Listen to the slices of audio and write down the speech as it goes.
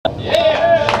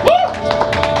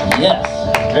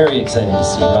Very excited to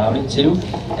see Robbie too.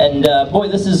 And boy,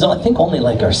 this is I think only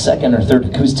like our second or third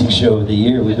acoustic show of the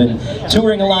year. We've been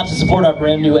touring a lot to support our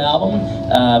brand new album,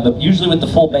 but usually with the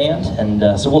full band.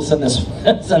 And so we'll send this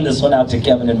one out to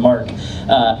Kevin and Mark.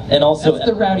 And also that's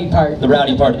the rowdy part. The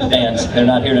rowdy part of the band. They're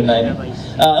not here tonight.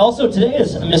 Also today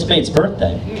is Miss Bates'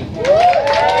 birthday.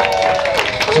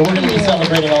 So we're going to be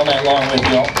celebrating all night long with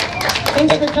y'all.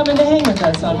 Thanks for coming to hang with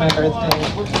us on my birthday.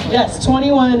 Yes,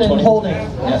 21 and holding.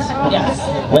 Yes. Yes.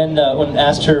 When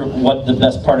asked her what the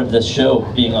best part of this show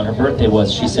being on her birthday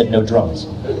was, she said no drums.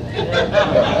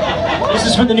 This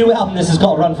is for the new album. This is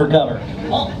called Run for Cover.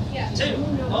 1, 2,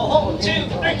 1, 2,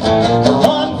 3.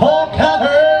 Run for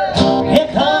cover. Here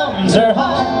comes her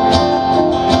heart.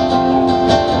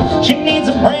 She needs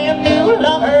a brand new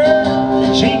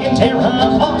lover. She can tear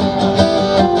her apart.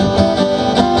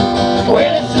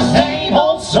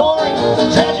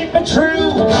 True,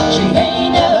 she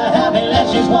ain't never happy unless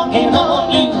she's walking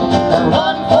on you.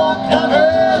 Run for cover,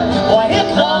 boy, here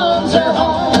comes her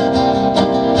heart.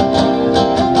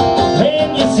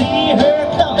 When you see her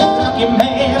coming, knock your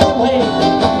man away.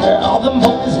 All the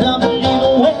boys love the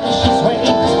little way she sways.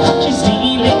 She's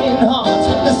stealing hearts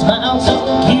with a smile so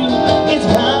cute. It's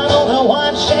brown on the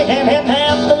one shaking in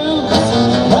that boots.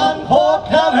 Run for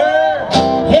cover,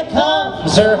 here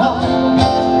comes her heart.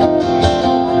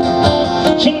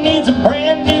 She needs a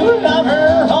brand new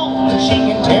lover, oh, she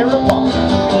can tear apart.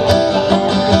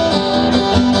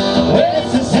 Well,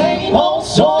 it's the same old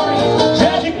story,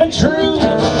 tragic but true.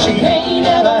 She ain't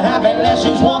ever happy unless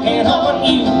she's walking on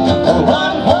you.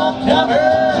 Run for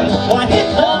cover, why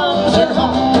here comes her heart.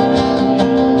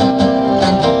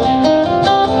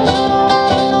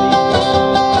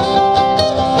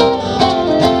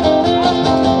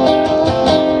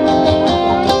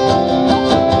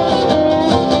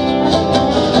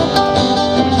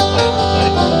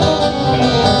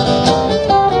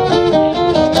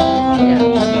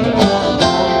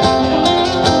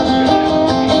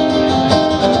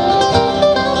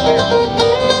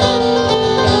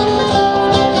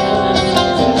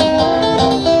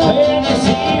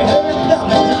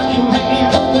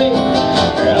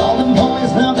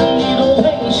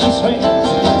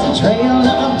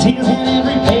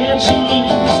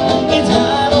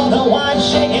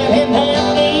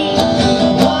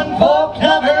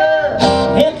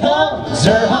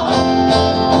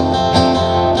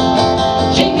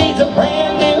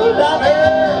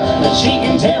 She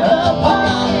can tear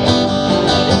apart.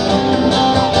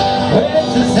 Well,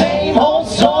 it's the same old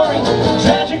story,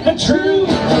 tragic but true.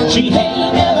 She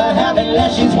ain't never happy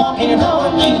unless she's walking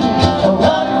on you.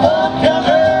 Run